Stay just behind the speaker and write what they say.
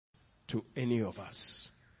to any of us.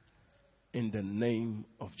 In the name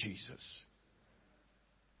of Jesus.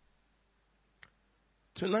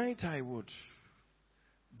 Tonight I would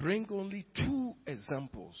bring only 2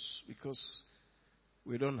 examples because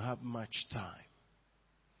we don't have much time.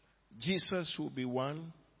 Jesus will be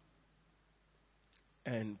 1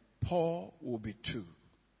 and Paul will be 2.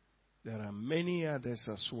 There are many others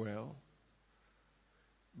as well.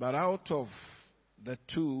 But out of the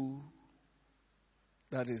 2,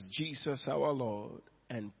 that is Jesus our Lord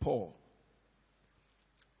and Paul,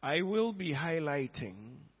 I will be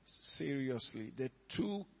highlighting seriously the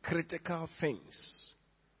 2 critical things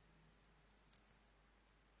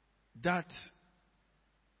that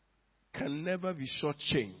can never be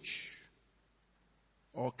shortchanged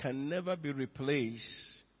or can never be replaced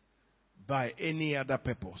by any other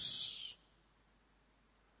purpose.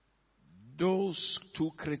 Those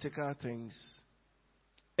 2 critical things,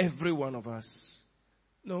 every one of us,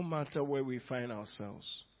 no matter where we find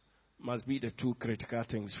ourselves, must be the 2 critical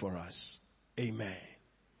things for us. Amen.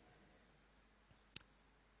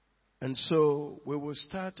 And so we will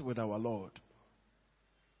start with our Lord.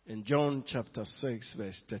 In John chapter 6,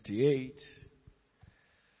 verse 38.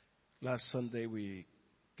 Last Sunday we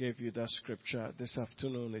gave you that scripture. This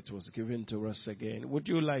afternoon it was given to us again. Would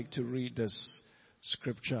you like to read this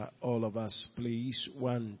scripture, all of us, please?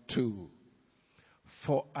 1, 2.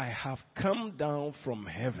 For I have come down from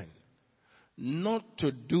heaven, not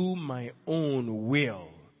to do my own will,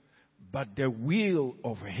 but the will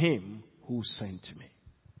of him who sent me.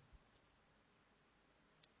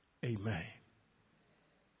 Amen.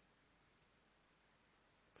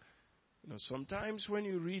 You know, sometimes when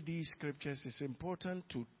you read these scriptures, it's important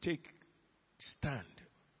to take stand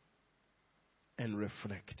and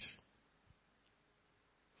reflect.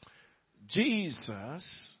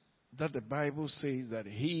 Jesus, that the Bible says that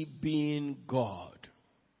he being God,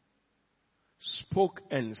 spoke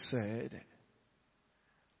and said,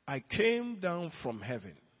 I came down from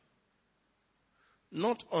heaven,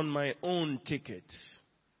 not on my own ticket,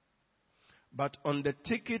 but on the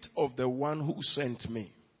ticket of the one who sent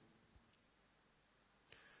me,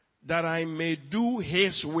 that I may do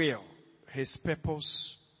his will, his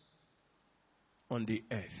purpose on the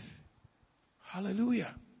earth.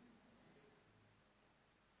 Hallelujah.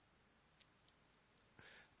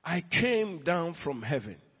 I came down from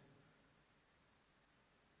heaven.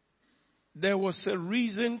 There was a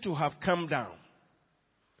reason to have come down.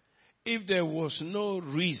 If there was no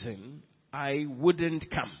reason, I wouldn't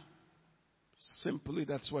come. Simply,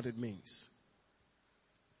 that's what it means.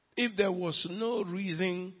 If there was no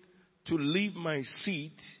reason to leave my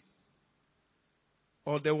seat,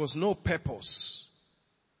 or there was no purpose,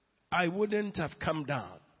 I wouldn't have come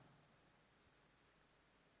down.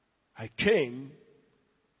 I came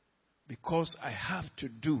because I have to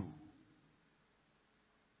do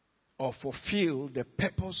or fulfill the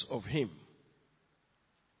purpose of him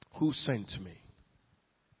who sent me.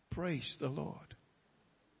 Praise the Lord.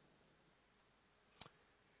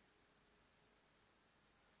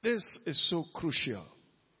 This is so crucial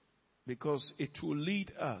because it will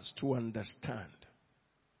lead us to understand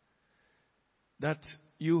that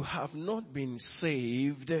you have not been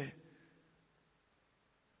saved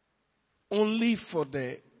only for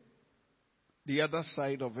the other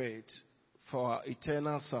side of it, for our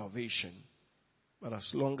eternal salvation. But as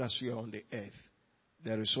long as you are on the earth,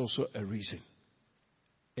 there is also a reason.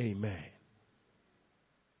 Amen.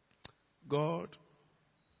 God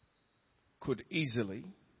could easily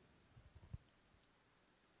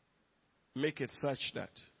make it such that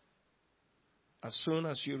as soon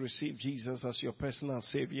as you receive Jesus as your personal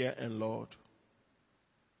Savior and Lord,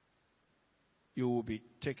 you will be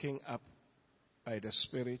taken up by the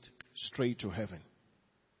Spirit straight to heaven.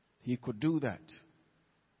 He could do that.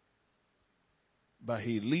 But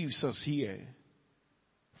he leaves us here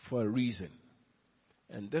for a reason.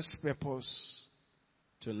 And this purpose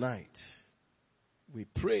tonight, we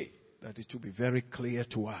pray that it will be very clear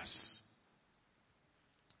to us.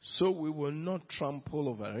 So we will not trample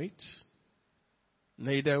over it,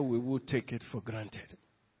 neither we will take it for granted.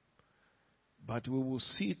 But we will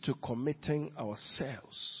see to committing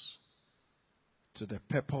ourselves to the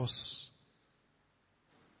purpose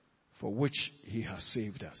for which he has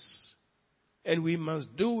saved us. And we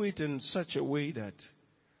must do it in such a way that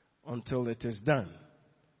until it is done,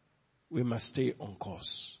 we must stay on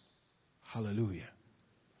course. Hallelujah.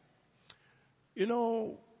 You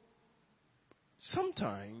know,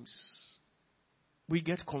 sometimes we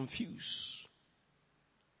get confused.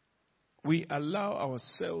 We allow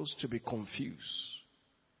ourselves to be confused.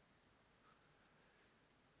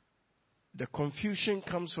 The confusion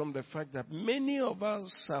comes from the fact that many of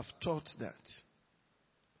us have taught that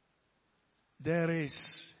there is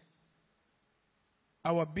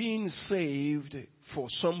our being saved for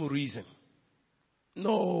some reason.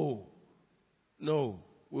 No,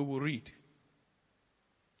 we will read.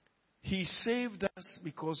 He saved us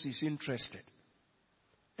because he's interested.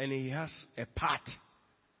 And he has a part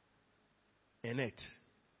in it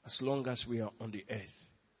as long as we are on the earth.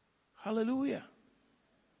 Hallelujah.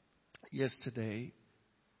 Yesterday,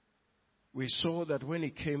 we saw that when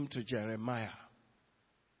it came to Jeremiah,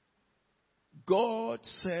 God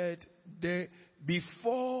said that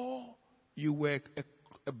before you were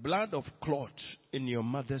a blood of clot in your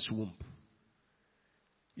mother's womb,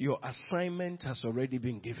 your assignment has already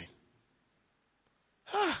been given.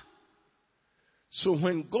 So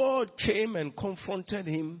when God came and confronted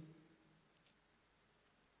him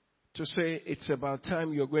to say, it's about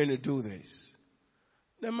time you're going to do this,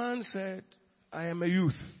 the man said, I am a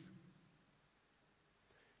youth.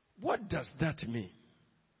 What does that mean?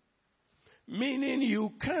 Meaning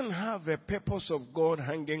you can have a purpose of God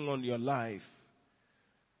hanging on your life,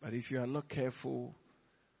 but if you are not careful,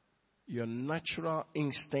 your natural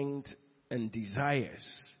instinct and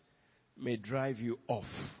desires may drive you off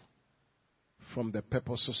from the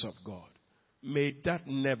purposes of God. May that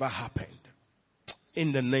never happen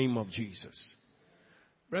in the name of Jesus.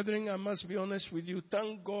 Brethren, I must be honest with you.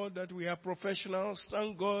 Thank God that we are professionals.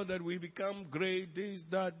 Thank God that we become great. This,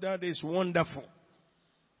 that is wonderful.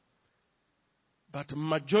 But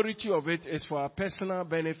majority of it is for our personal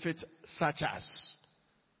benefits, such as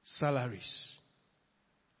salaries.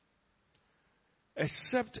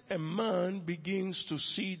 Except a man begins to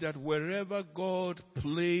see that wherever God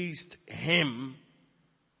placed him,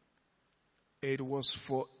 it was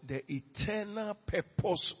for the eternal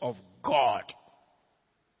purpose of God.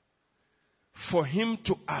 For him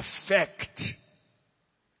to affect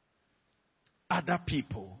other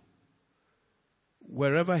people.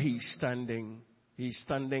 Wherever he's standing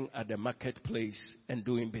at the marketplace and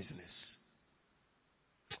doing business.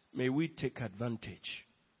 May we take advantage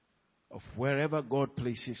of wherever God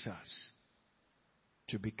places us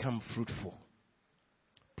to become fruitful.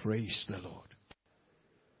 Praise the Lord.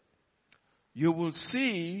 You will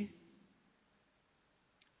see,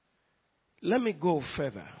 let me go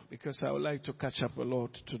further because I would like to catch up a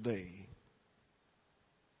lot today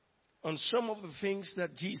on some of the things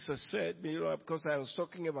that Jesus said, because I was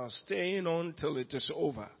talking about staying on till it is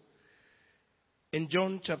over. In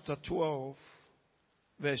John chapter 12,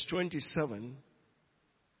 verse 27,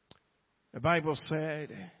 the Bible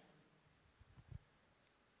said,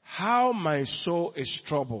 how my soul is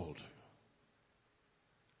troubled,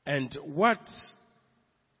 and what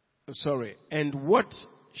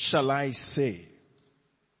shall I say?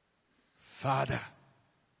 Father,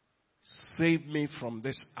 save me from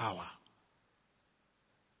this hour.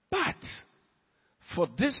 But for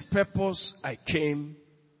this purpose I came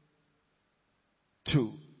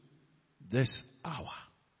to this hour.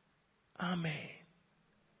 Amen.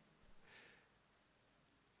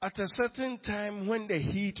 At a certain time when the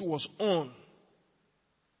heat was on,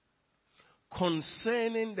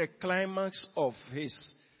 concerning the climax of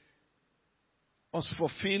us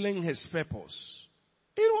fulfilling his purpose,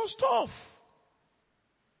 it was tough.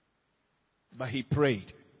 But he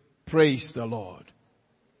prayed. Praise the Lord.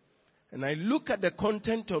 And I look at the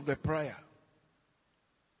content of the prayer.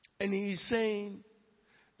 And he is saying,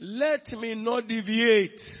 let me not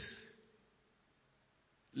deviate.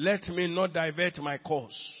 Let me not divert my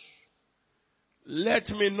course. Let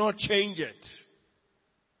me not change it.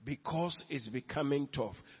 Because it's becoming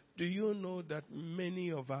tough. Do you know that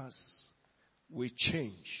many of us, we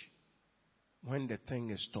change when the thing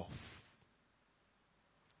is tough?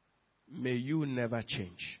 May you never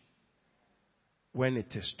change when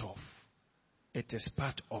it is tough. It is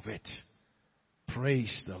part of it.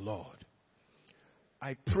 Praise the Lord.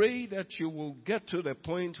 I pray that you will get to the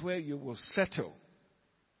point where you will settle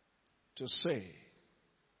to say,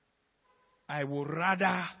 I would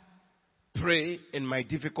rather pray in my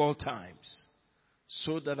difficult times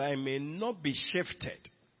so that I may not be shifted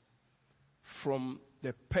from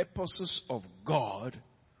the purposes of God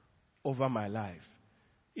over my life.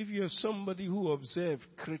 If you're somebody who observes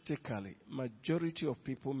critically, majority of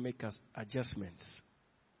people make adjustments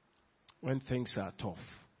when things are tough.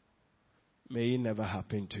 May it never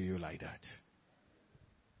happen to you like that.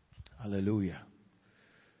 Hallelujah.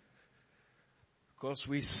 Because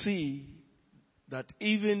we see that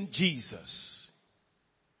even Jesus,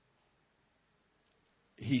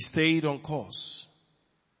 he stayed on course.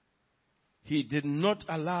 He did not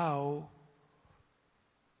allow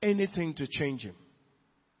anything to change him.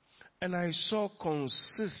 And I saw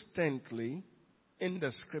consistently in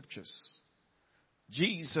the scriptures,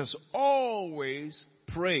 Jesus always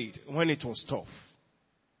prayed when it was tough.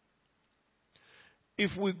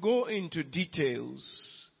 If we go into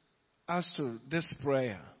details as to this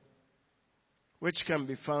prayer, which can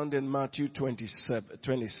be found in Matthew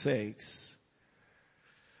 26,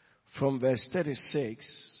 from verse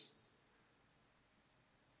 36,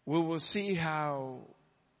 we will see how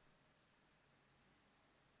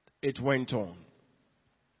it went on.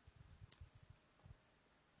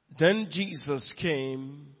 Then Jesus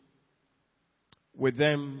came with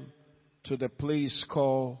them to the place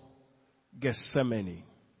called Gethsemane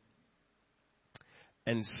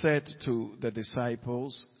and said to the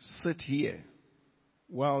disciples, "Sit here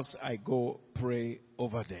whilst I go pray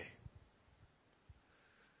over there."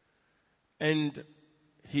 And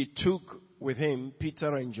he took with him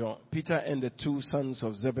Peter and the two sons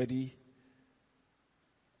of Zebedee,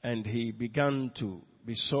 and he began to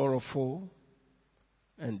be sorrowful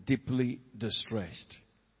and deeply distressed.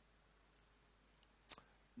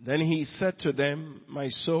 Then he said to them, "My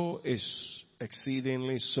soul is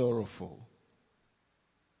exceedingly sorrowful,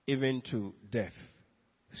 even to death.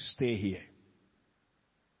 Stay here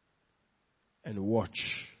and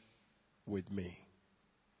watch with me."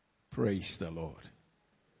 Praise the Lord.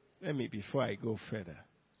 Before I go further,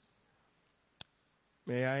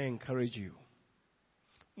 may I encourage you,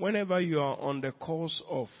 whenever you are on the course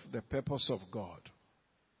of the purpose of God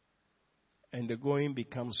and the going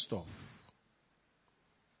becomes tough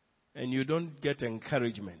and you don't get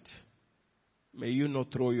encouragement, may you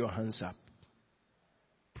not throw your hands up.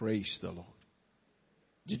 Praise the Lord.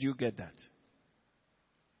 Did you get that?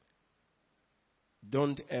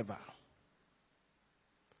 Don't ever.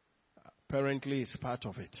 Apparently, it's part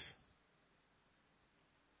of it.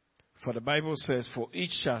 For the Bible says, "For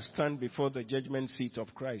each shall stand before the judgment seat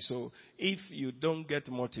of Christ." So if you don't get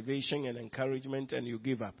motivation and encouragement and you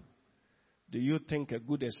give up, do you think a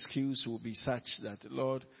good excuse will be such that,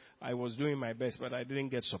 "Lord, I was doing my best, but I didn't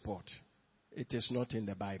get support"? It is not in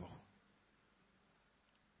the Bible.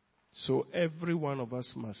 So every one of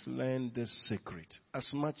us must learn this secret.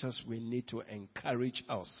 As much as we need to encourage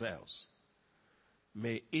ourselves,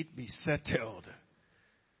 may it be settled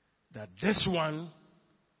that this one,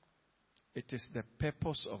 it is the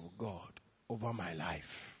purpose of God over my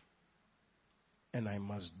life, and I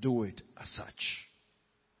must do it as such.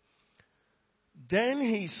 Then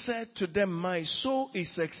he said to them, "My soul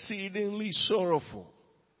is exceedingly sorrowful,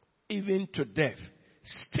 even to death.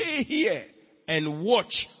 Stay here and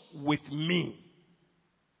watch with me."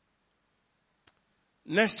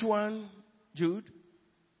 Next one, Jude.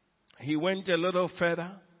 He went a little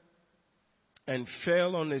further and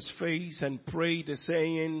fell on his face and prayed,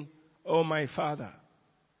 saying, "Oh, my Father,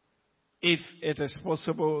 if it is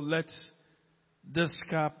possible, let this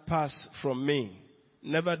cup pass from me.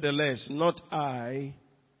 Nevertheless, not as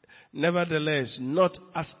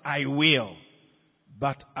I will,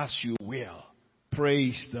 but as you will."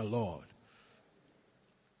 Praise the Lord.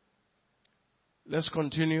 Let's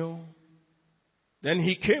continue. Then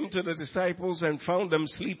he came to the disciples and found them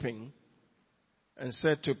sleeping and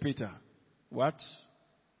said to Peter, "What?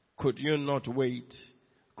 Could you not wait?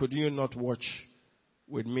 Could you not watch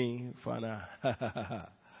with me for an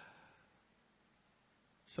hour?"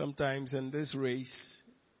 Sometimes in this race,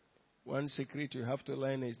 one secret you have to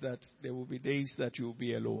learn is that there will be days that you will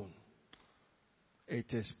be alone.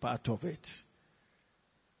 It is part of it.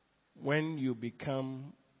 When you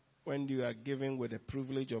are given with the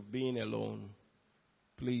privilege of being alone,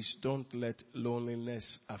 please don't let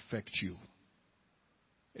loneliness affect you.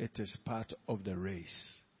 It is part of the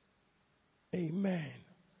race. Amen.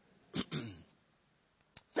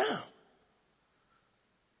 Now,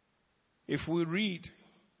 if we read,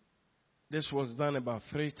 this was done about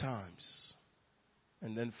 3 times.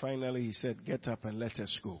 And then finally he said, "Get up and let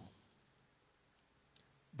us go."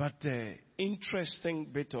 But the interesting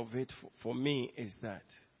bit of it for me is that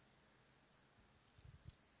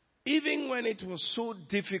even when it was so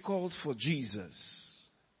difficult for Jesus,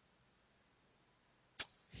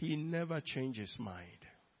 he never changed his mind.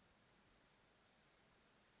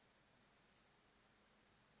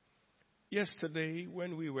 Yesterday,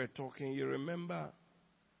 when we were talking, you remember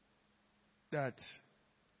that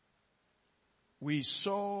we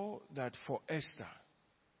saw that for Esther,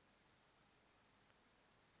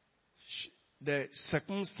 the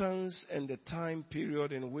circumstance and the time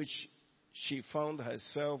period in which she found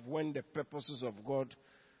herself when the purposes of God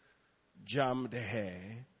jammed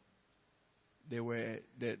her,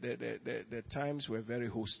 the times were very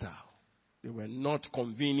hostile. They were not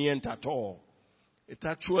convenient at all. It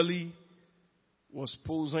actually was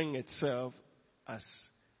posing itself as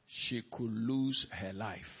she could lose her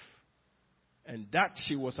life. And that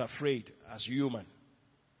she was afraid as human.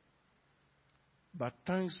 But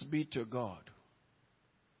thanks be to God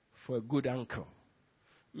for a good uncle.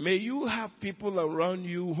 May you have people around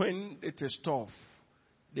you when it is tough.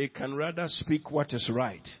 They can rather speak what is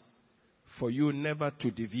right for you never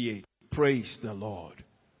to deviate. Praise the Lord.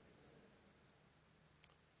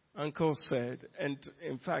 Uncle said, and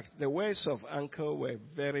in fact, the words of Uncle were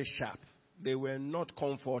very sharp. They were not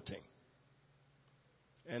comforting.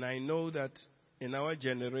 And I know that in our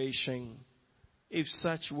generation, if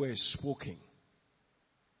such were spoken,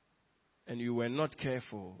 and you were not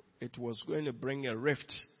careful, it was going to bring a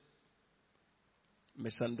rift,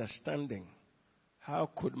 misunderstanding. How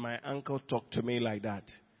could my uncle talk to me like that?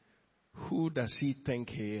 Who does he think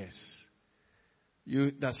he is?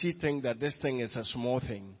 Does he think that this thing is a small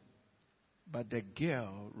thing? But the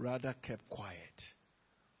girl rather kept quiet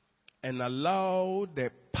and allowed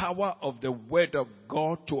the power of the word of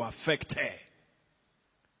God to affect her.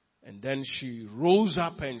 And then she rose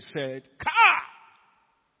up and said,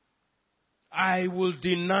 I will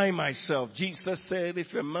deny myself. Jesus said,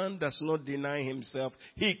 if a man does not deny himself,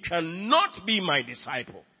 he cannot be my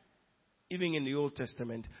disciple. Even in the Old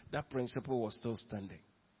Testament, that principle was still standing.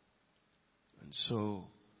 And so,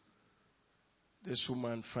 this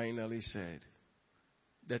woman finally said,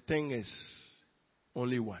 the thing is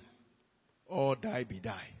only one. Or die be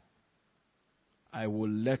die. I will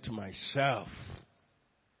let myself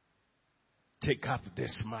take up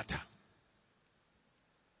this matter.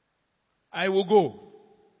 I will go.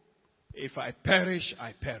 If I perish,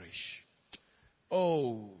 I perish.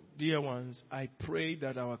 Oh, dear ones, I pray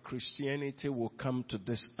that our Christianity will come to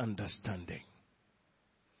this understanding.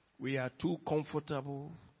 We are too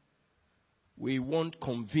comfortable. We want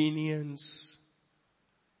convenience.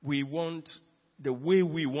 We want the way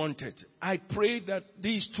we want it. I pray that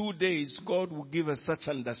these 2 days, God will give us such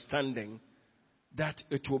understanding that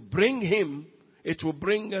it will bring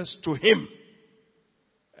us to Him.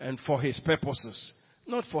 And for His purposes,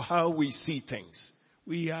 not for how we see things.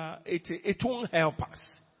 It won't help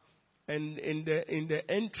us. And in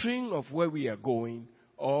the entering of where we are going,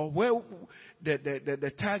 or where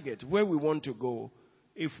the target, where we want to go,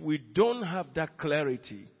 if we don't have that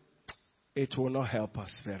clarity, it will not help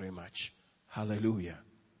us very much. Hallelujah.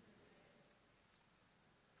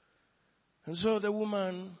 And so the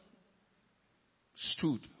woman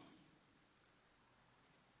stood.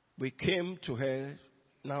 We came to her.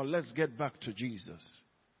 Now let's get back to Jesus.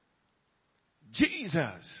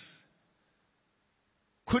 Jesus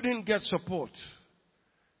couldn't get support,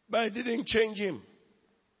 but it didn't change him.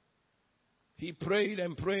 He prayed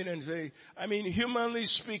and prayed and said, humanly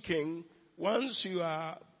speaking, once you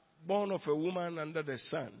are born of a woman under the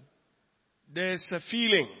sun, there's a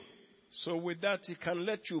feeling. So with that, He can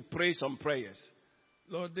let you pray some prayers.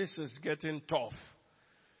 Lord, this is getting tough,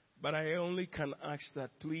 but I only can ask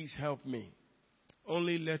that please help me.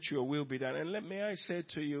 Only let your will be done. And may I say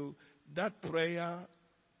to you, that prayer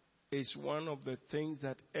is one of the things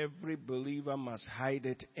that every believer must hide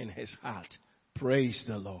it in his heart. Praise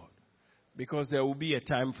the Lord. Because there will be a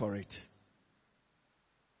time for it.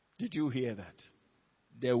 Did you hear that?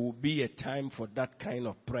 There will be a time for that kind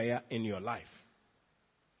of prayer in your life.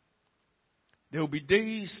 There will be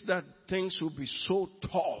days that things will be so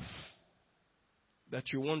tough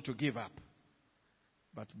that you want to give up.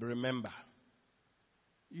 But remember,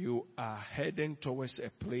 you are heading towards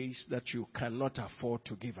a place that you cannot afford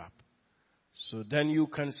to give up. So then you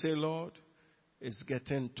can say, Lord, it's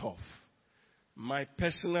getting tough. My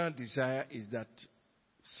personal desire is that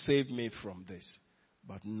save me from this,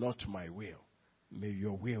 but not my will. May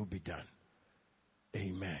your will be done.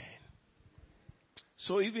 Amen.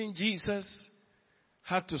 So even Jesus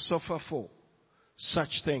had to suffer for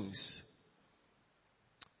such things.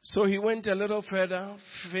 So he went a little further,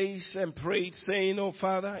 faced and prayed, saying, Oh,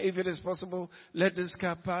 Father, if it is possible, let this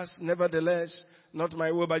cup pass. Nevertheless, not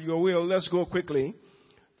my will, but your will. Let's go quickly.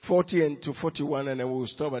 40 and to 41, and then we'll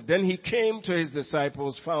stop. Then he came to his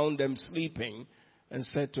disciples, found them sleeping, and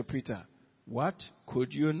said to Peter, What?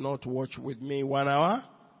 Could you not watch with me 1 hour?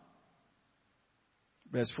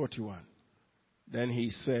 Verse 41. Then he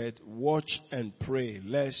said, Watch and pray,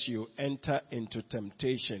 lest you enter into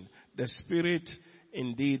temptation. The spirit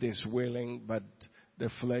indeed is willing, but the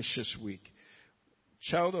flesh is weak.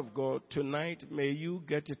 Child of God, tonight may you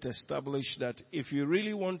get it established that if you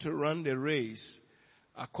really want to run the race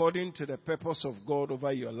according to the purpose of God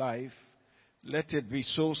over your life, let it be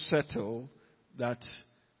so settled that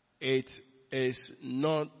it is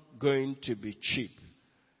not going to be cheap.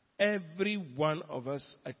 every one of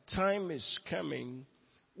us, a time is coming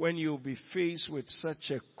when you'll be faced with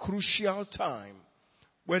such a crucial time,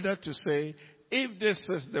 whether to say, if this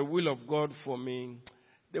is the will of God for me,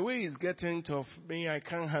 the way it's getting tough, me, I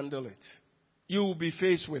can't handle it. You will be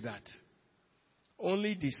faced with that.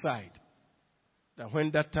 Only decide that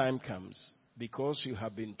when that time comes, because you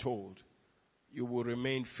have been told, you will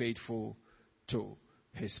remain faithful to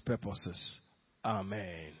His purposes.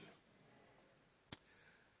 Amen.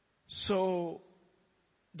 So,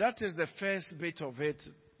 that is the first bit of it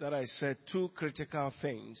that I said, two critical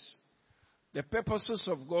things. The purposes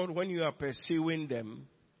of God, when you are pursuing them,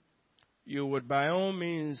 you would by all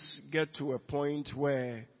means get to a point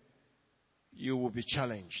where you will be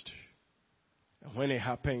challenged. And when it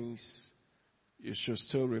happens, you should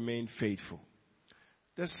still remain faithful.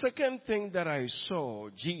 The second thing that I saw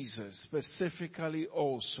Jesus specifically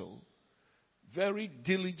also very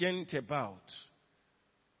diligent about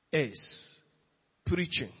is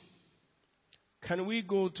preaching. Can we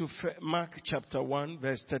go to Mark chapter 1,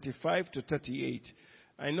 verse 35 to 38?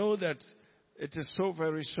 I know that it is so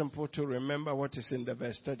very simple to remember what is in the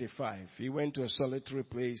verse 35. He went to a solitary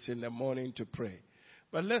place in the morning to pray.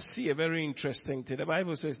 But let's see a very interesting thing. The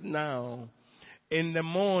Bible says, now, in the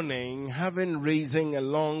morning, having risen a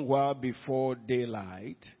long while before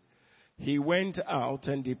daylight, he went out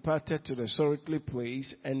and departed to the solitary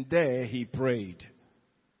place, and there he prayed.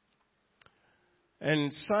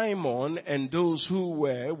 And Simon and those who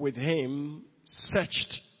were with him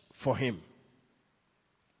searched for him.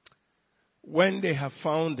 When they have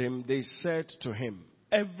found him, they said to him,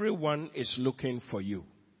 everyone is looking for you.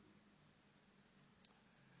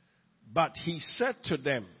 But he said to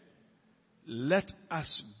them, let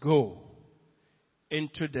us go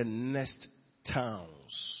into the next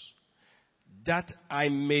towns, that I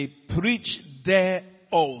may preach there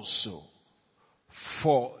also.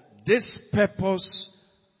 For this purpose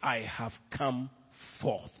I have come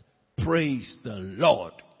forth. Praise the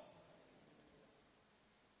Lord.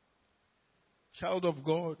 Child of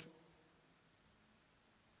God,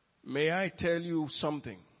 may I tell you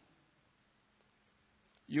something?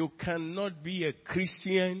 You cannot be a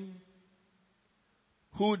Christian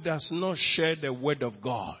who does not share the word of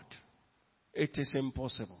God. It is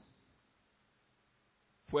impossible.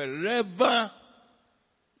 Wherever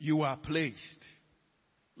you are placed,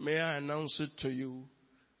 may I announce it to you,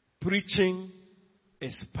 preaching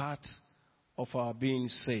is part of our being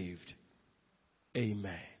saved.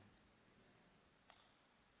 Amen.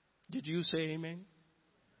 Did you say amen?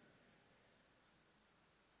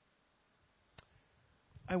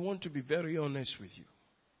 I want to be very honest with you.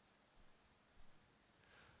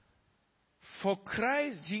 For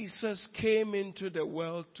Christ Jesus came into the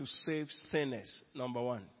world to save sinners, number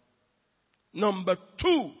one. Number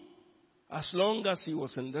two, as long as he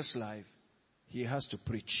was in this life, he has to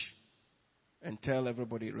preach and tell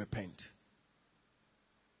everybody repent.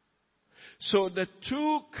 So the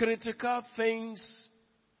two critical things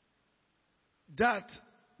that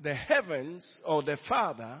the heavens or the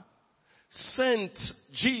Father sent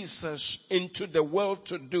Jesus into the world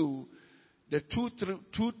to do, the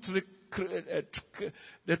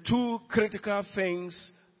two critical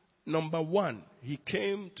things. Number one, he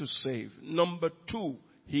came to save. Number two,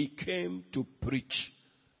 he came to preach.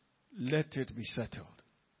 Let it be settled.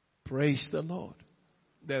 Praise the Lord.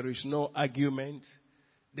 There is no argument.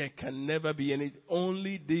 There can never be any.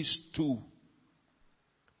 Only these two.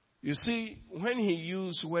 You see, when he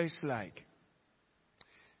used words like,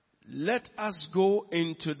 let us go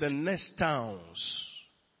into the next towns,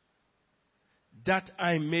 that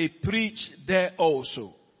I may preach there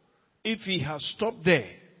also. If he had stopped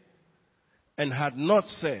there and had not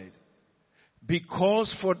said,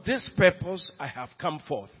 because for this purpose I have come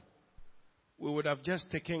forth, we would have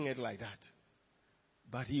just taken it like that.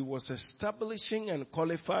 But he was establishing and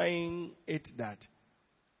qualifying it that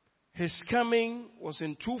his coming was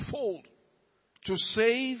in twofold: to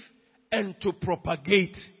save and to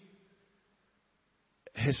propagate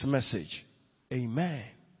his message. Amen.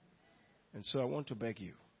 And so I want to beg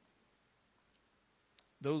you,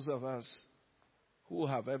 those of us who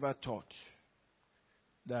have ever thought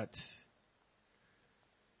that,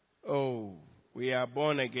 oh, we are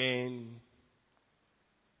born again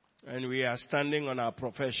and we are standing on our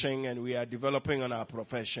profession and we are developing on our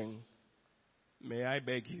profession, may I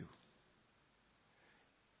beg you,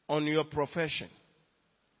 on your profession,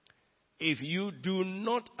 if you do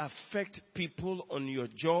not affect people on your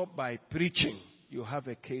job by preaching, you have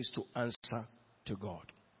a case to answer to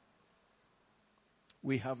God.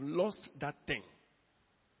 We have lost that thing.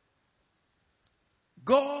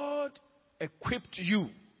 God equipped you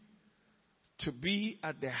to be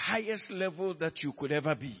at the highest level that you could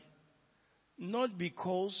ever be. Not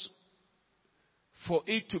because for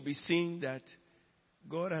it to be seen that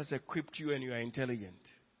God has equipped you and you are intelligent.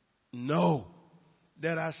 No.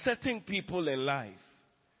 There are certain people in life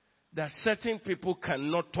that certain people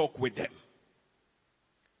cannot talk with them.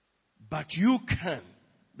 But you can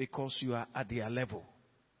because you are at their level.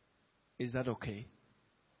 Is that okay?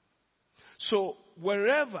 So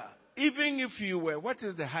wherever, even if you were, what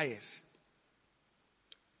is the highest?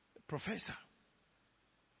 Professor,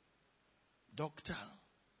 doctor,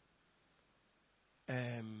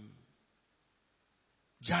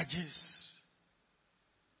 judges,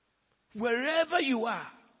 wherever you are,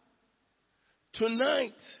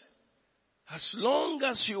 tonight, as long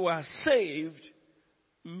as you are saved,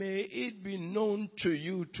 may it be known to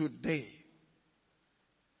you today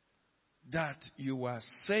that you are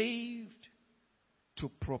saved to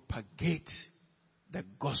propagate the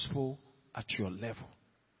gospel at your level.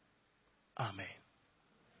 Amen.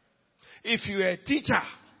 If you are a teacher,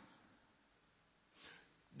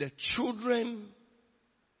 the children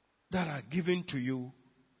that are given to you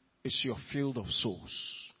is your field of souls.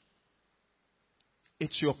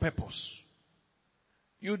 It's your purpose.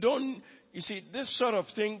 You see, this sort of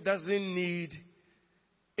thing doesn't need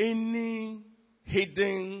any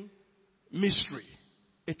hidden mystery.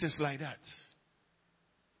 It is like that.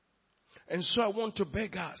 And so I want to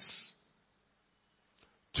beg us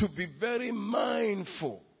to be very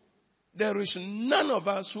mindful. There is none of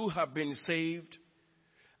us who have been saved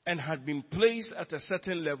and had been placed at a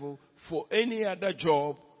certain level for any other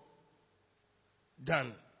job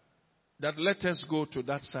than that. Let us go to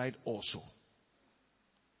that side also.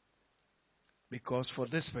 Because for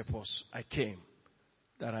this purpose I came,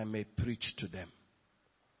 that I may preach to them.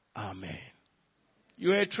 Amen.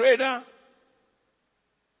 You're a trader.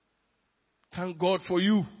 Thank God for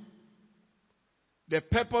you. The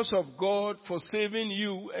purpose of God for saving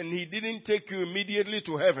you, and He didn't take you immediately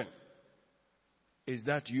to heaven, is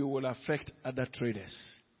that you will affect other traders.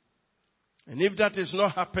 And if that is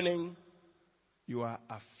not happening, you are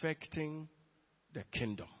affecting the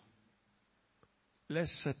kingdom.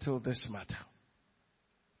 Let's settle this matter.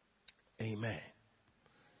 Amen.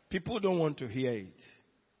 People don't want to hear it,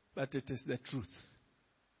 but it is the truth.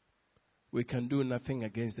 We can do nothing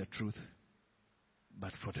against the truth,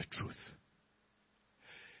 but for the truth.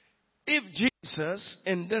 If Jesus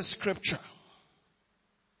in this scripture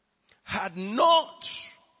had not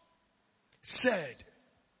said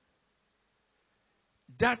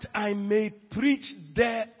that I may preach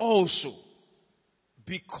there also,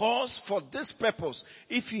 because for this purpose,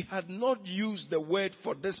 if he had not used the word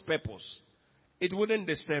for this purpose, it wouldn't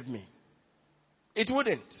disturb me. It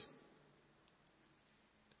wouldn't.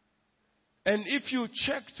 And if you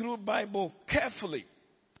check through Bible carefully,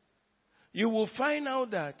 you will find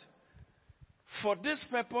out that for this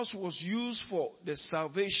purpose was used for the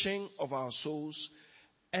salvation of our souls.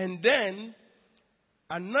 And then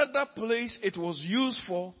another place it was used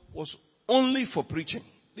for was only for preaching.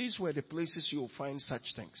 These were the places you will find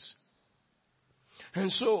such things. And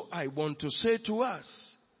so I want to say to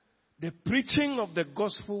us, the preaching of the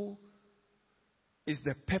gospel is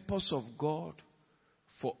the purpose of God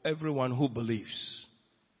for everyone who believes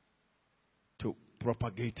to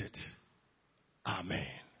propagate it. Amen.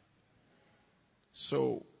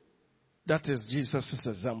 So that is Jesus'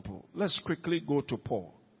 example. Let's quickly go to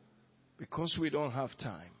Paul. Because we don't have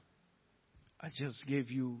time, I just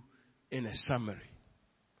gave you in a summary.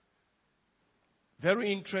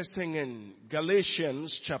 Very interesting in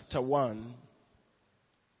Galatians chapter 1.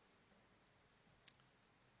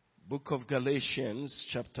 Book of Galatians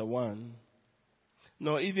chapter 1.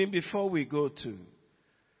 No, even before we go to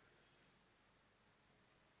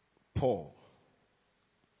Paul,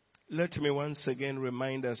 let me once again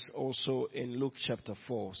remind us also in Luke chapter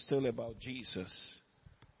 4, still about Jesus.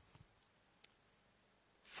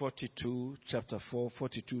 42, chapter 4,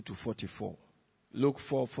 42 to 44. Luke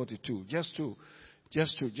 4, 42. Just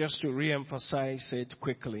to re-emphasize it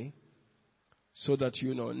quickly, so that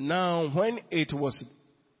you know. Now, when it was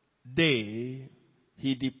day,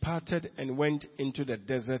 he departed and went into the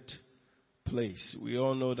desert place. We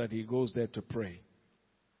all know that he goes there to pray.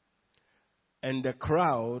 And the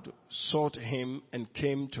crowd sought him and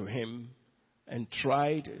came to him and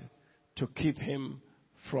tried to keep him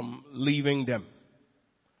from leaving them.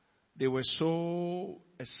 They were so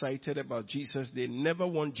excited about Jesus. They never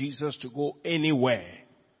want Jesus to go anywhere.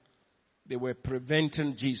 They were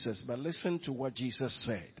preventing Jesus. But listen to what Jesus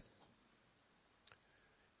said.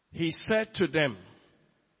 He said to them,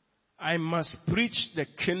 I must preach the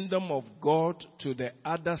kingdom of God to the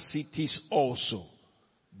other cities also,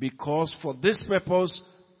 because for this purpose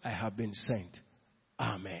I have been sent.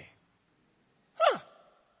 Amen.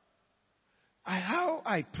 How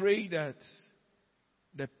I pray that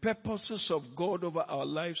the purposes of God over our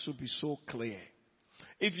lives will be so clear.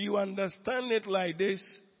 If you understand it like this,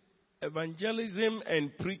 evangelism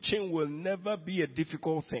and preaching will never be a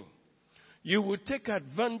difficult thing. You will take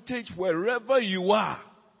advantage wherever you are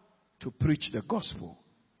to preach the gospel.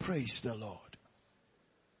 Praise the Lord.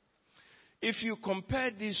 If you compare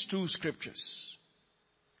these two scriptures,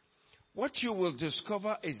 what you will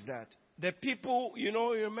discover is that the people, you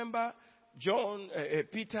remember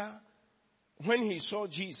Peter, when he saw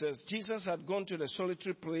Jesus, Jesus had gone to the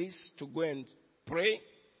solitary place to go and pray,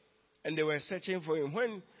 and they were searching for him.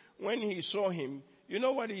 When he saw him, you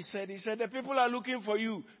know what he said? He said, the people are looking for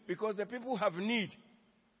you because the people have need.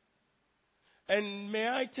 And may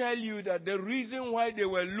I tell you that the reason why they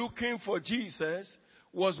were looking for Jesus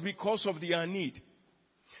was because of their need.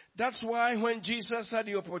 That's why when Jesus had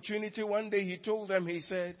the opportunity, one day he told them, he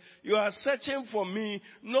said, you are searching for me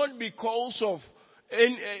not because of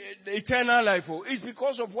eternal life. It's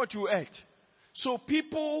because of what you ate. So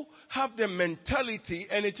people have the mentality,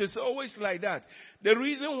 and it is always like that. The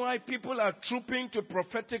reason why people are trooping to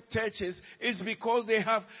prophetic churches is because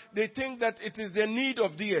they think that it is the need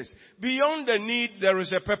of theirs. Beyond the need, there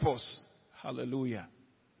is a purpose. Hallelujah.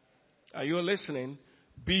 Are you listening?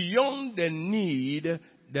 Beyond the need,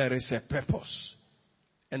 there is a purpose.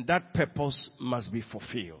 And that purpose must be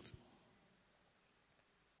fulfilled.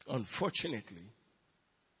 Unfortunately,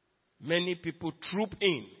 many people troop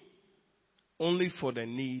in only for the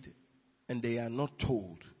need, and they are not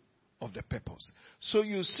told of the purpose. So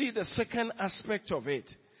you see the second aspect of it,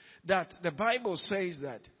 that the Bible says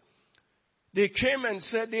that they came and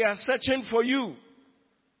said, they are searching for you.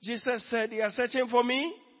 Jesus said, they are searching for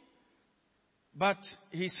me. But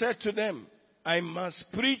he said to them, I must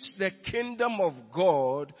preach the kingdom of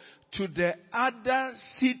God to the other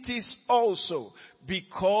cities also,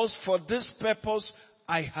 because for this purpose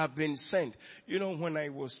I have been sent. When I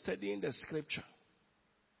was studying the scripture,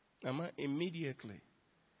 immediately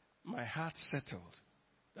my heart settled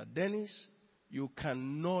that, Dennis, you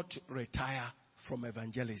cannot retire from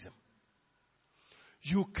evangelism.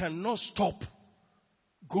 You cannot stop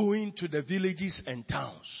going to the villages and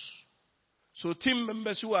towns. So team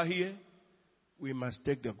members who are here, we must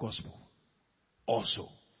take the gospel also.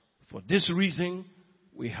 For this reason,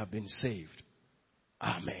 we have been saved.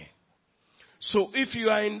 Amen. So if you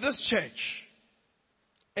are in this church,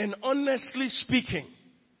 and honestly speaking,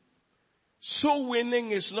 soul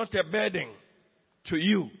winning is not a burden to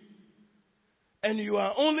you, and you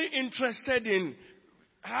are only interested in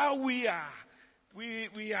how we are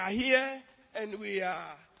here, and we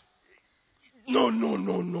are...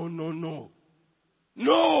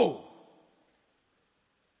 No!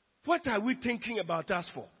 What are we thinking about us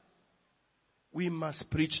for? We must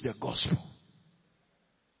preach the gospel.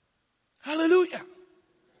 Hallelujah.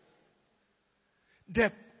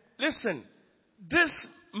 Listen, this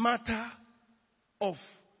matter of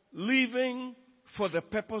living for the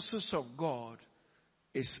purposes of God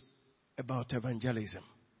is about evangelism.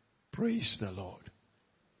 Praise the Lord.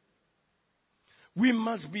 We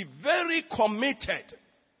must be very committed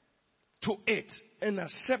to it and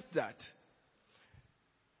accept that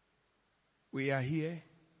we are here.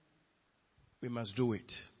 We must do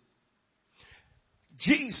it.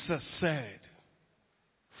 Jesus said,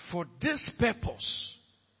 for this purpose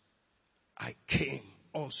I came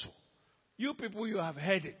also. You people, you have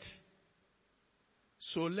heard it.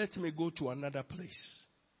 So let me go to another place.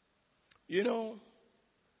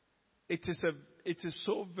 It is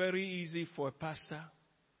so very easy for a pastor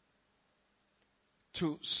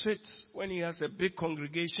to sit when he has a big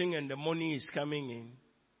congregation and the money is coming in.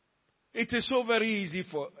 It is so very easy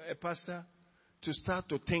for a pastor to start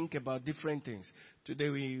to think about different things. Today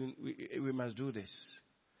we must do this.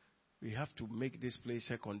 We have to make this place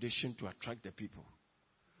a condition to attract the people.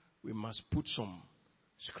 We must put some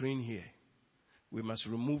screen here. We must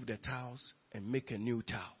remove the tiles and make a new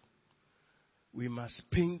tile. We must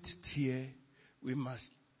paint here. We must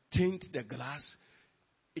tint the glass.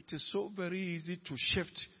 It is so very easy to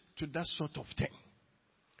shift to that sort of thing.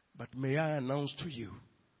 But may I announce to you,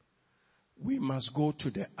 we must go to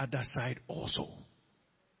the other side also.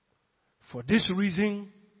 For this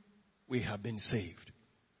reason, we have been saved.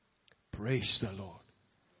 Praise the Lord.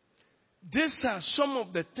 These are some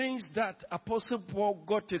of the things that Apostle Paul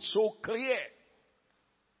got it so clear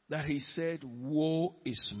that he said, woe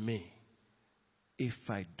is me if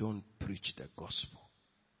I don't preach the gospel.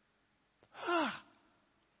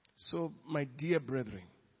 So, my dear brethren,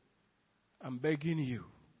 I'm begging you,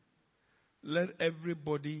 let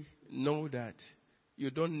everybody know that you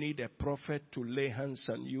don't need a prophet to lay hands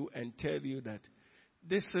on you and tell you that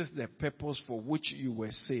this is the purpose for which you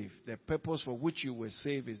were saved. The purpose for which you were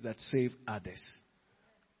saved is that save others.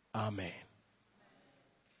 Amen.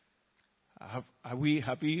 Have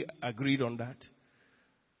we agreed on that?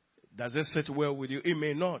 Does it sit well with you? It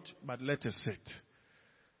may not, but let it sit.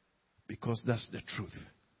 Because that's the truth.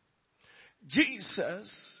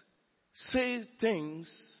 Jesus says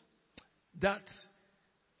things that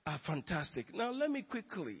are fantastic. Now let me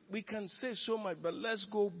quickly, we can say so much, but let's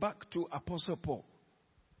go back to Apostle Paul.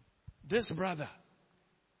 This brother,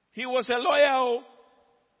 he was a lawyer.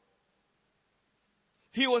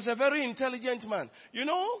 He was a very intelligent man. You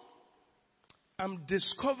know, I'm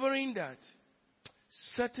discovering that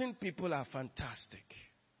certain people are fantastic.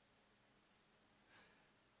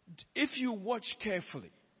 If you watch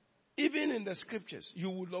carefully, even in the scriptures, you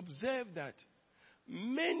will observe that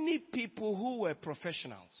many people who were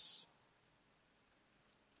professionals,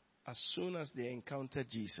 as soon as they encountered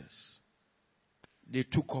Jesus, they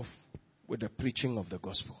took off with the preaching of the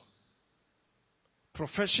gospel.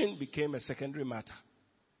 Profession became a secondary matter.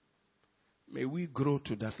 May we grow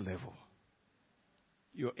to that level.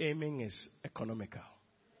 Your aiming is economical.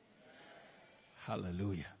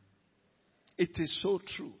 Hallelujah. It is so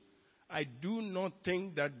true. I do not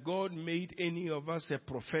think that God made any of us a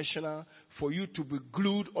professional for you to be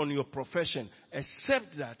glued on your profession,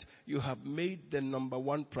 except that you have made the number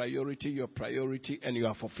one priority your priority and you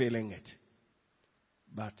are fulfilling it.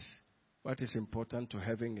 But what is important to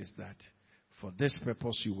heaven is that for this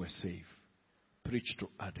purpose you were saved. Preach to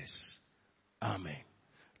others. Amen.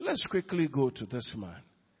 Let's quickly go to this man.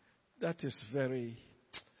 That is very...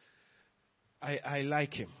 I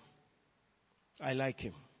like him. I like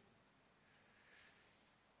him.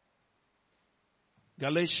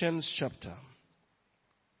 Galatians chapter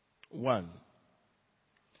 1,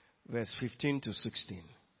 verse 15 to 16.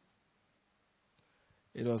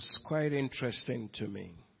 It was quite interesting to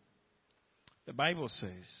me. The Bible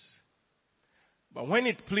says, "But when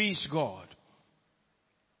it pleased God,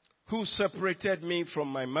 who separated me from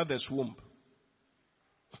my mother's womb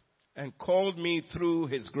and called me through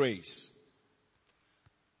his grace,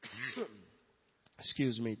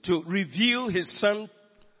 to reveal his Son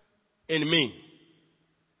in me,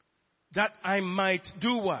 that I might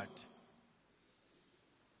do what?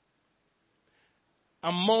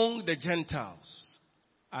 Among the Gentiles,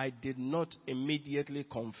 I did not immediately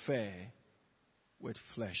confer with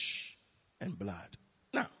flesh and blood."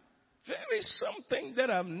 Now, there is something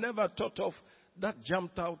that I've never thought of that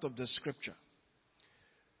jumped out of the scripture.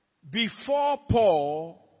 Before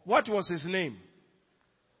Paul, what was his name?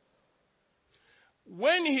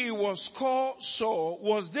 When he was called Saul,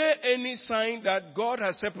 was there any sign that God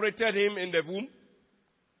has separated him in the womb?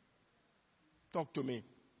 Talk to me.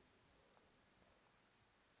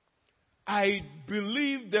 I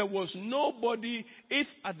believe there was nobody, if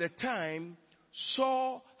at the time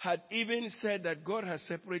Saul had even said that God has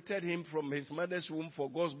separated him from his mother's womb for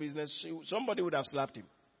God's business, somebody would have slapped him.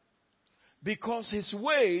 Because his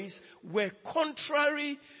ways were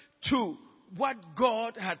contrary to what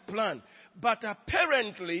God had planned. But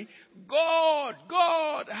apparently, God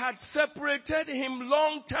had separated him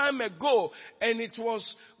long time ago. And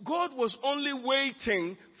God was only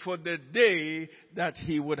waiting for the day that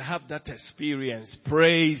he would have that experience.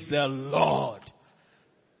 Praise the Lord.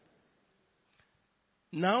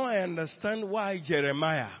 Now I understand why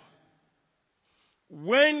Jeremiah,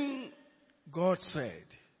 when God said,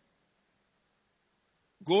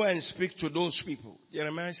 "Go and speak to those people,"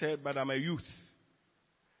 Jeremiah said, "But I'm a youth."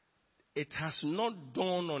 It has not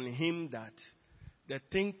dawned on him that the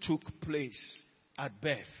thing took place at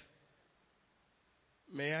birth.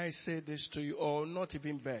 May I say this to you, or not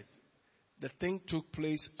even birth. The thing took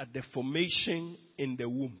place at the formation in the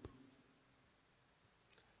womb.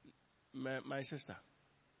 My sister,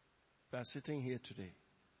 you are sitting here today.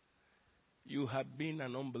 You have been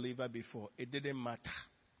an unbeliever before. It didn't matter.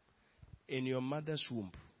 In your mother's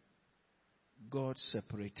womb, God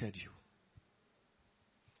separated you.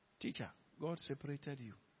 Teacher, God separated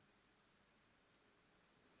you.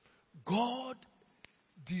 God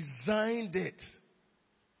designed it.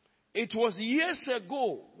 It was years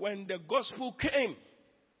ago when the gospel came.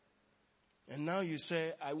 And now you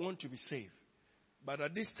say, "I want to be saved." But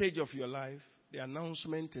at this stage of your life, the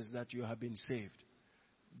announcement is that you have been saved.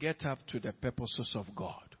 Get up to the purposes of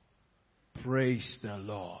God. Praise the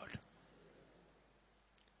Lord.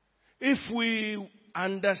 If we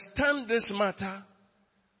understand this matter,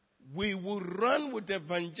 we will run with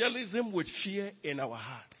evangelism with fear in our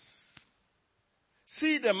hearts.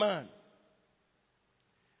 See the man.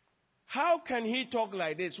 How can he talk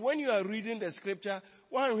like this? When you are reading the scripture,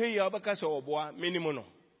 one way you have minimum.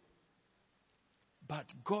 But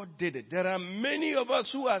God did it. There are many of us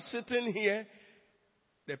who are sitting here.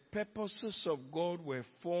 The purposes of God were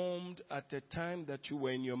formed at the time that you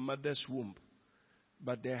were in your mother's womb.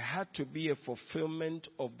 But there had to be a fulfillment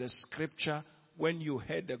of the scripture. When you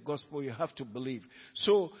heard the gospel, you have to believe.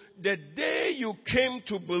 So the day you came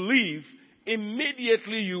to believe,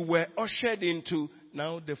 immediately you were ushered into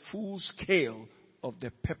now the full scale of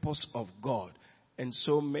the purpose of God. And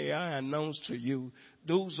so may I announce to you,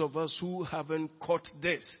 those of us who haven't caught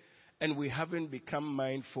this and we haven't become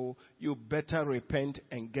mindful, you better repent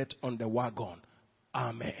and get on the wagon.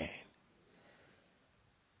 Amen.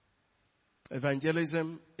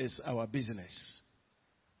 Evangelism is our business.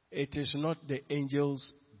 It is not the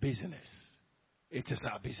angels' business. It is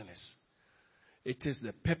our business. It is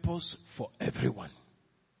the purpose for everyone.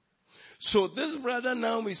 So this brother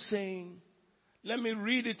now is saying, let me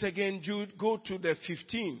read it again, Jude, go to the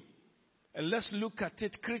 15. And let's look at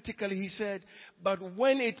it critically. He said, but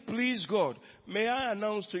when it pleased God, may I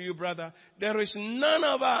announce to you, brother, there is none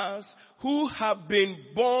of us who have been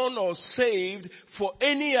born or saved for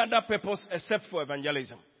any other purpose except for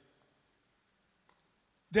evangelism.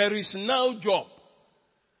 There is no job.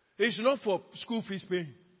 It's not for school fees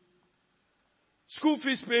paying. School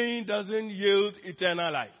fees paying doesn't yield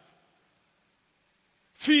eternal life.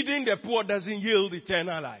 Feeding the poor doesn't yield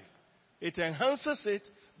eternal life. It enhances it,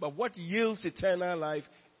 but what yields eternal life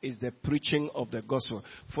is the preaching of the gospel.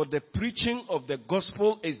 For the preaching of the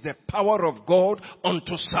gospel is the power of God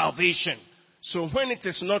unto salvation. So when it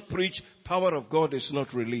is not preached, power of God is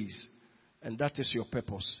not released. And that is your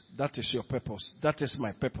purpose. That is your purpose. That is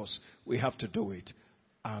my purpose. We have to do it.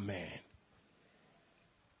 Amen.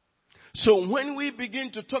 So when we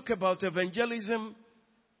begin to talk about evangelism,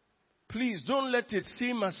 please don't let it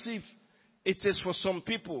seem as if it is for some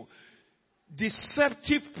people.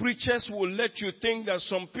 Deceptive preachers will let you think that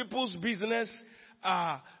some people's business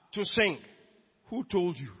are to sing. Who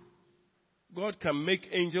told you? God can make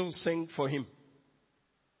angels sing for him.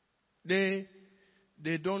 They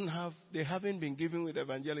haven't been given with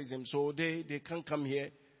evangelism, so they can't come here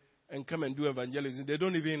and come and do evangelism. They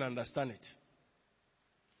don't even understand it.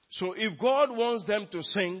 So if God wants them to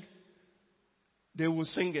sing, they will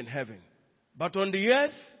sing in heaven. But on the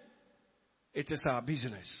earth, it is our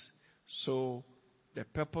business. So the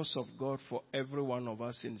purpose of God for every one of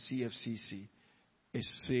us in CFCC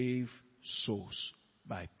is save souls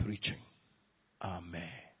by preaching. Amen.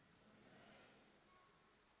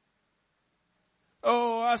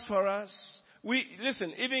 Oh, as for us,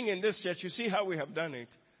 listen, even in this church, you see how we have done it.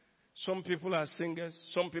 Some people are singers,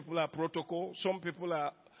 some people are protocol, some people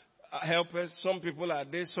are helpers, some people are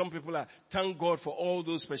this, some people are, thank God for all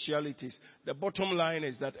those specialities. The bottom line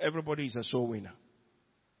is that everybody is a soul winner.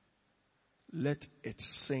 Let it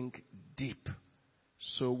sink deep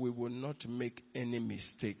so we will not make any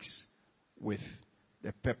mistakes with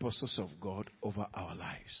the purposes of God over our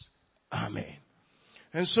lives. Amen.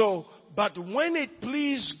 And so, but when it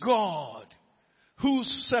pleased God, who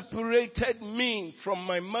separated me from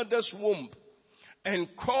my mother's womb and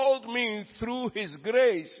called me through his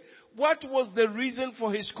grace, what was the reason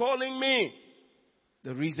for his calling me?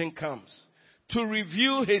 The reason comes. To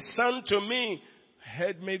reveal his son to me. I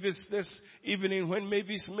heard Mavis this evening when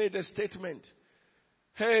Mavis made a statement.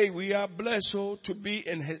 Hey, we are blessed to be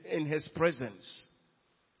in his presence.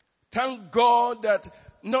 Thank God that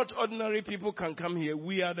not ordinary people can come here.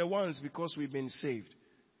 We are the ones because we've been saved.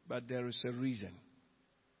 But there is a reason.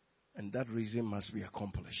 And that reason must be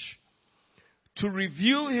accomplished. To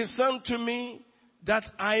reveal his son to me that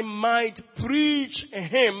I might preach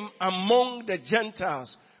him among the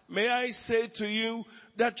Gentiles. May I say to you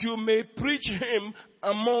that you may preach him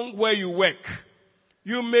among where you work.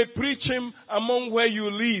 You may preach him among where you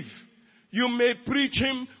live. You may preach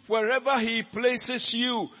him wherever he places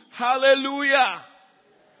you. Hallelujah.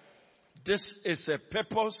 This is a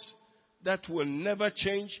purpose that will never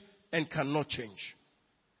change and cannot change.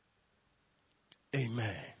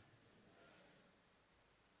 Amen.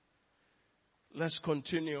 Let's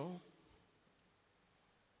continue.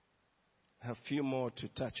 I have a few more to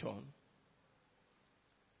touch on.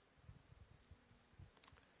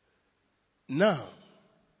 Now,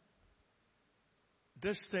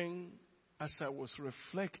 this thing, as I was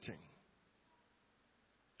reflecting,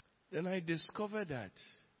 then I discovered that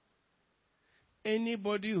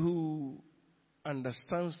anybody who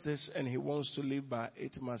understands this and he wants to live by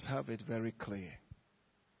it must have it very clear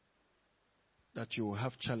that you will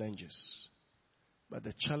have challenges, but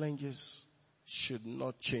the challenges should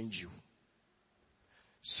not change you.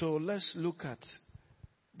 So let's look at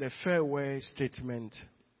the farewell statement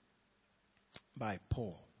by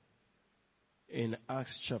Paul in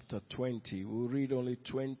Acts chapter 20. We'll read only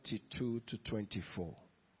 22 to 24.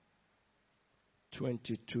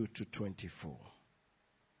 22 to 24.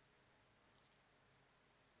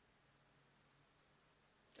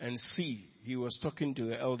 And see, he was talking to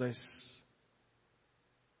the elders.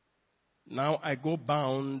 Now I go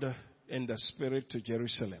bound in the Spirit to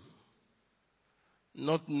Jerusalem,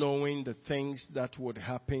 not knowing the things that would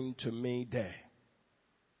happen to me there,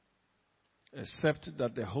 except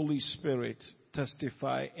that the Holy Spirit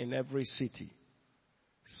testify in every city,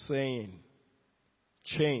 saying,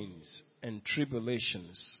 chains and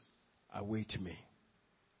tribulations await me.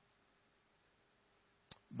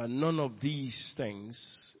 But none of these things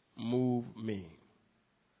move me,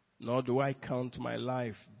 nor do I count my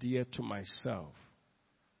life dear to myself,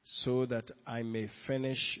 so that I may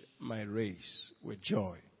finish my race with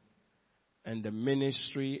joy, and the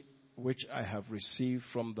ministry which I have received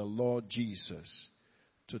from the Lord Jesus,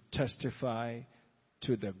 to testify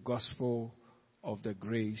to the gospel of the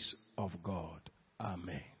grace of God.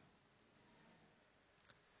 Amen.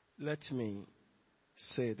 Let me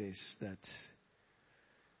say this, that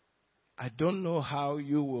I don't know how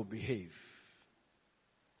you will behave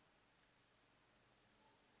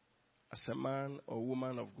as a man or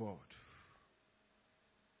woman of God.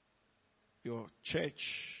 Your church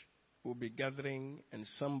will be gathering and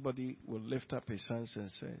somebody will lift up his hands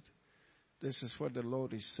and say, this is what the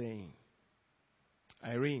Lord is saying.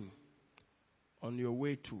 Irene, on your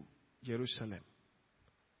way to Jerusalem,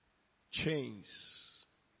 chains,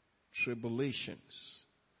 tribulations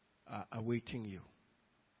are awaiting you.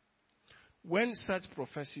 When such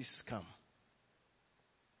prophecies come,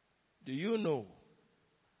 do you know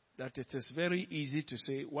that it is very easy to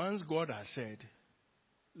say, once God has said,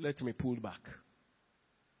 let me pull back.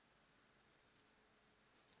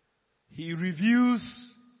 He reviews.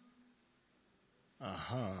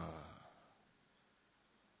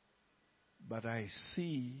 But I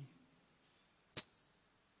see.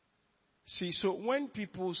 See, so when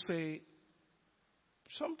people say,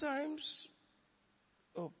 sometimes,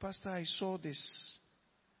 oh, Pastor, I saw this.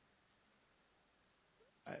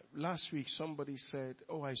 Last week somebody said,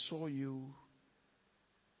 oh, I saw you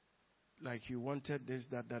like you wanted this,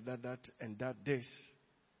 that, and this.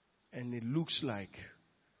 And it looks like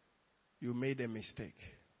you made a mistake.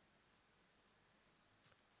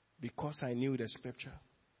 Because I knew the scripture,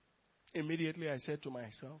 immediately I said to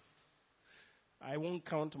myself, I won't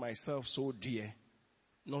count myself so dear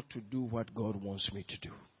not to do what God wants me to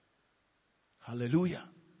do. Hallelujah.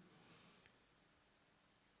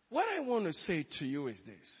 What I want to say to you is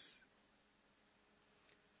this.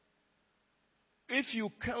 If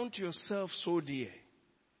you count yourself so dear,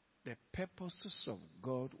 the purposes of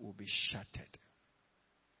God will be shattered.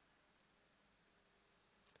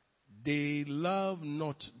 They love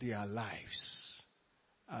not their lives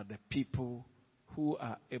are the people who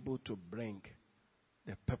are able to bring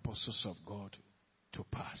the purposes of God to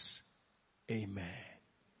pass. Amen.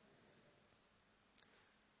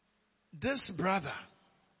 This brother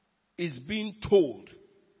is being told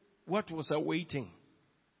what was awaiting.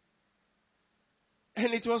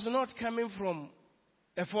 And it was not coming from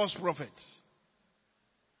a false prophet.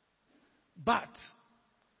 But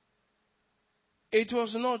it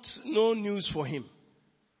was not no news for him.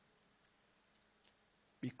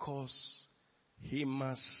 Because he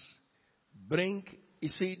must bring, you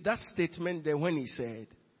see, that statement there when he said,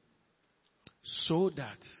 so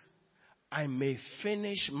that I may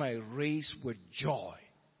finish my race with joy.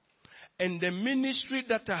 And the ministry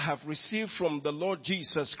that I have received from the Lord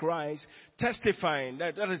Jesus Christ, testifying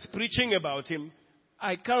that is preaching about him,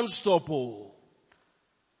 I can't stop. Oh.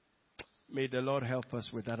 May the Lord help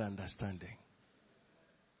us with that understanding.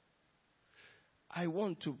 I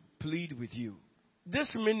want to plead with you.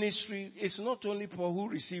 This ministry is not only for who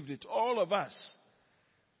received it, all of us.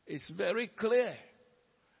 It's very clear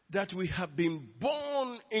that we have been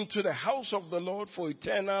born into the house of the Lord for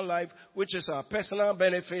eternal life, which is our personal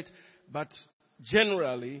benefit, but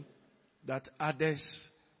generally that others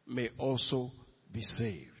may also be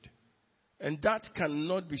saved. And that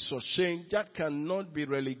cannot be sustained, that cannot be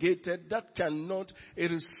relegated,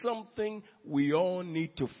 it is something we all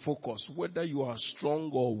need to focus. Whether you are strong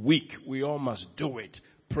or weak, we all must do it.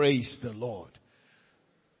 Praise the Lord.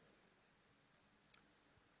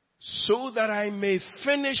 So that I may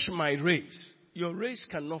finish my race. Your race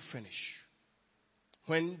cannot finish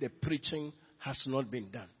when the preaching has not been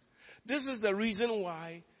done. This is the reason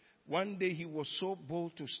why one day he was so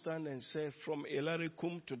bold to stand and say, from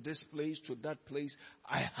Elarikum to this place to that place,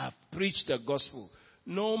 I have preached the gospel.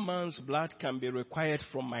 no man's blood can be required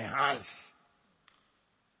from my hands.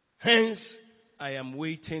 Hence, I am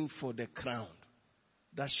waiting for the crown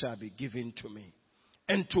that shall be given to me.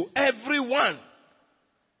 And to everyone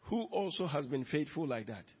who also has been faithful like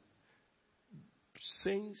that.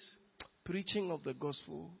 Saints, preaching of the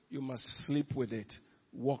gospel, you must sleep with it,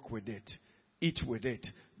 walk with it, eat with it,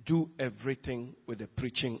 do everything with the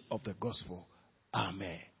preaching of the gospel.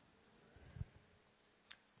 Amen.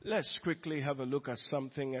 Let's quickly have a look at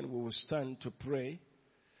something and we will stand to pray.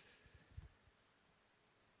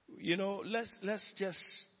 Let's just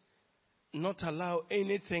not allow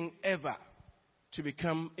anything ever to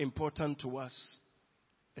become important to us,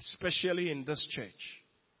 especially in this church.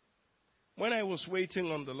 When I was waiting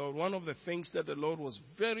on the Lord, one of the things that the Lord was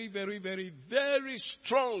very, very, very, very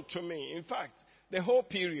strong to me. In fact, the whole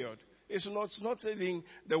period, it's not even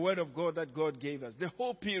the word of God that God gave us. The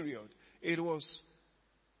whole period, it was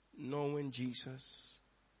knowing Jesus,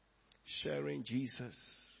 sharing Jesus,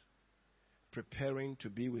 preparing to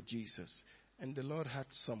be with Jesus. And the Lord had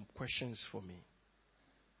some questions for me.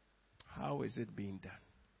 How is it being done?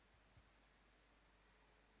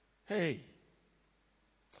 Hey.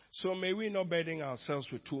 So may we not burden ourselves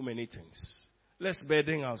with too many things. Let's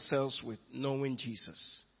burden ourselves with knowing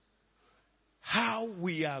Jesus. How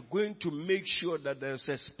we are going to make sure that there's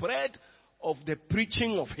a spread of the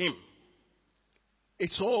preaching of Him.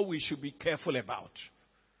 It's all we should be careful about.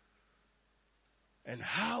 And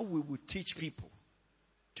how we will teach people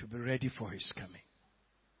to be ready for His coming.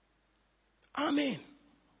 Amen.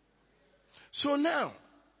 So now,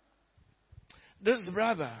 this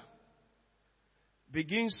brother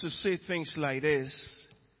begins to say things like this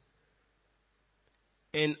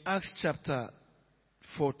in Acts chapter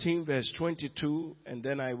 14 verse 22, and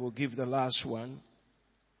then I will give the last one.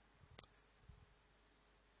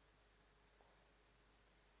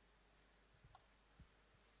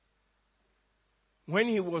 When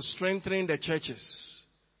he was strengthening the churches,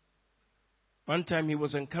 one time he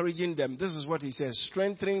was encouraging them. This is what he says: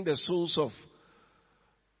 strengthening the souls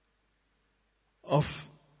of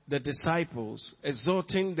the disciples,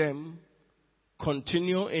 exhorting them,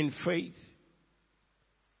 continue in faith,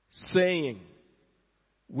 saying,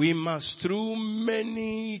 we must through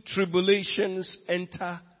many tribulations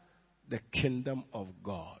enter the kingdom of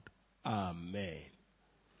God. Amen.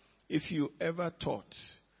 If you ever thought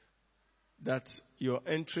that your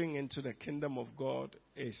entering into the kingdom of God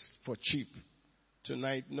is for cheap,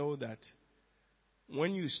 tonight know that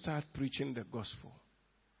when you start preaching the gospel.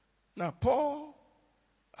 Now, Paul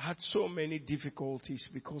had so many difficulties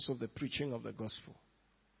because of the preaching of the gospel.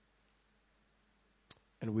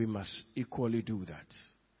 And we must equally do that.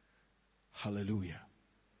 Hallelujah.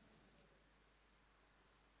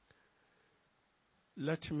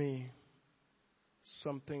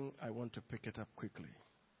 Something I want to pick it up quickly.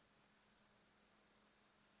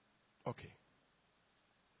 Okay.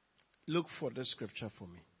 Look for this scripture for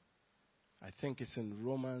me. I think it's in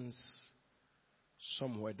Romans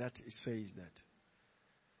somewhere that it says that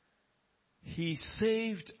He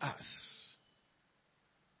saved us.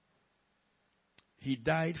 He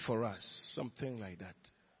died for us. Something like that.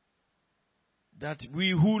 That we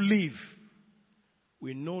who live,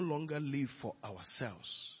 we no longer live for ourselves,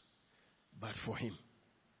 but for Him.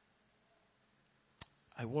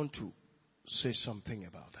 I want to say something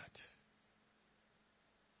about that.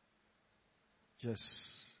 Just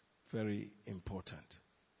very important.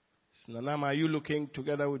 Nanama, are you looking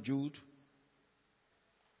together with Jude?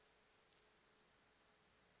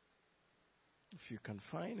 If you can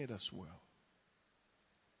find it as well.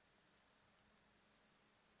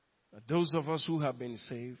 But those of us who have been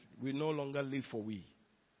saved, we no longer live for we,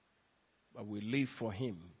 but we live for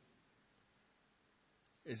Him.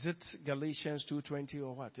 Is it Galatians 2:20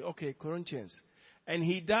 or what? Okay, Corinthians. And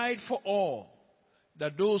He died for all,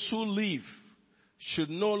 that those who live should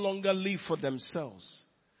no longer live for themselves,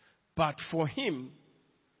 but for Him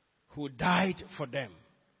who died for them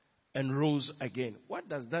and rose again. What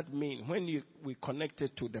does that mean when we connect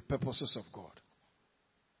it to the purposes of God?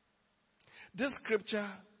 This scripture,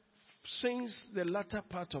 since the latter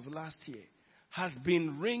part of last year, has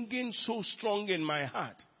been ringing so strong in my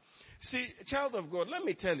heart. See, child of God, let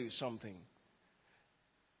me tell you something.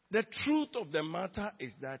 The truth of the matter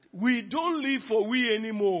is that we don't live for we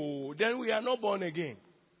anymore. Then we are not born again.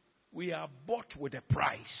 We are bought with a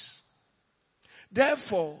price.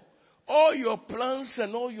 Therefore, all your plans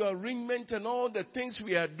and all your arrangement and all the things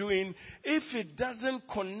we are doing, if it doesn't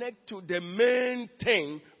connect to the main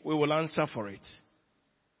thing, we will answer for it.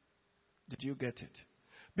 Did you get it?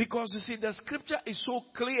 Because you see, the scripture is so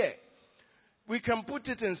clear. We can put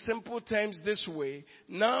it in simple terms this way.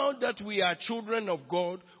 Now that we are children of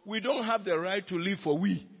God, we don't have the right to live for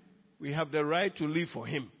we. We have the right to live for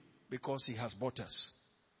Him because He has bought us,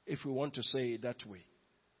 if we want to say it that way.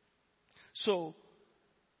 So,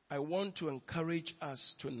 I want to encourage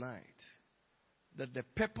us tonight that the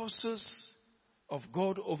purposes of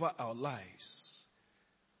God over our lives,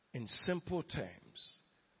 in simple terms,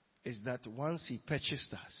 is that once He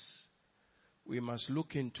purchased us, we must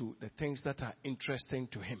look into the things that are interesting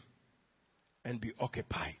to Him and be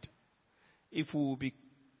occupied. If we will be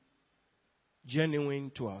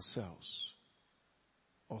genuine to ourselves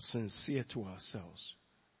or sincere to ourselves,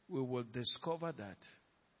 we will discover that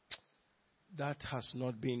that has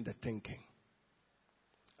not been the thinking.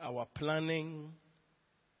 Our planning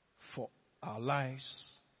for our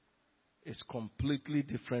lives is completely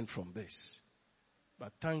different from this.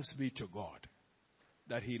 But thanks be to God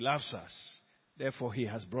that He loves us. Therefore, He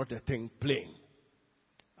has brought the thing plain.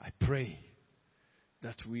 I pray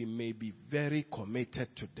that we may be very committed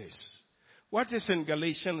to this. What is in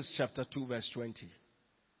Galatians chapter 2 verse 20?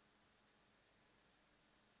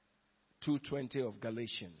 2:20 of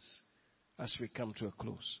Galatians as we come to a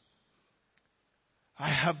close. I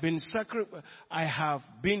have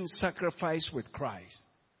been sacrificed with Christ.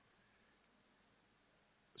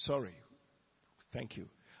 Sorry. Thank you.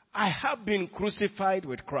 I have been crucified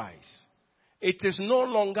with Christ. It is no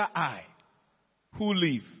longer I who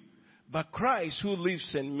live, but Christ who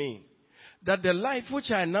lives in me. That the life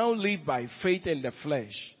which I now live by faith in the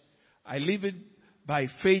flesh, I live it by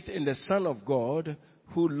faith in the Son of God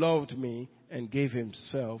who loved me and gave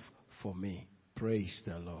Himself for me. Praise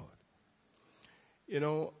the Lord. You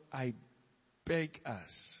know, I beg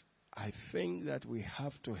us, I think that we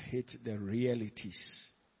have to hit the realities.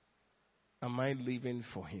 Am I living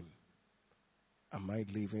for Him? Am I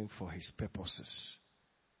living for His purposes?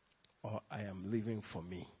 Or I am living for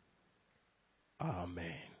me?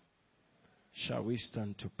 Amen. Shall we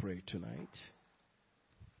stand to pray tonight?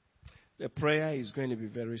 The prayer is going to be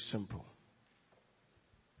very simple.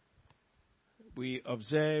 We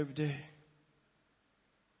observed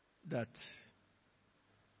that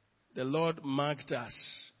the Lord marked us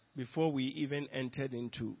before we even entered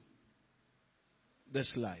into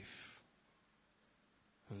this life.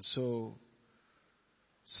 And so,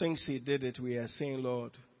 since He did it, we are saying,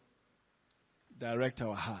 Lord, direct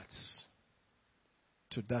our hearts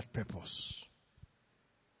to that purpose.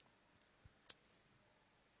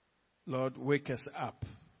 Lord, wake us up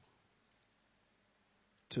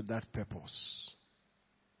to that purpose.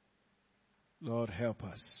 Lord, help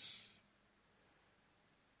us.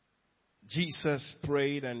 Jesus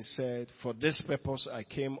prayed and said, for this purpose I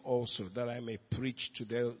came also, that I may preach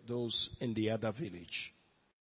to those in the other village.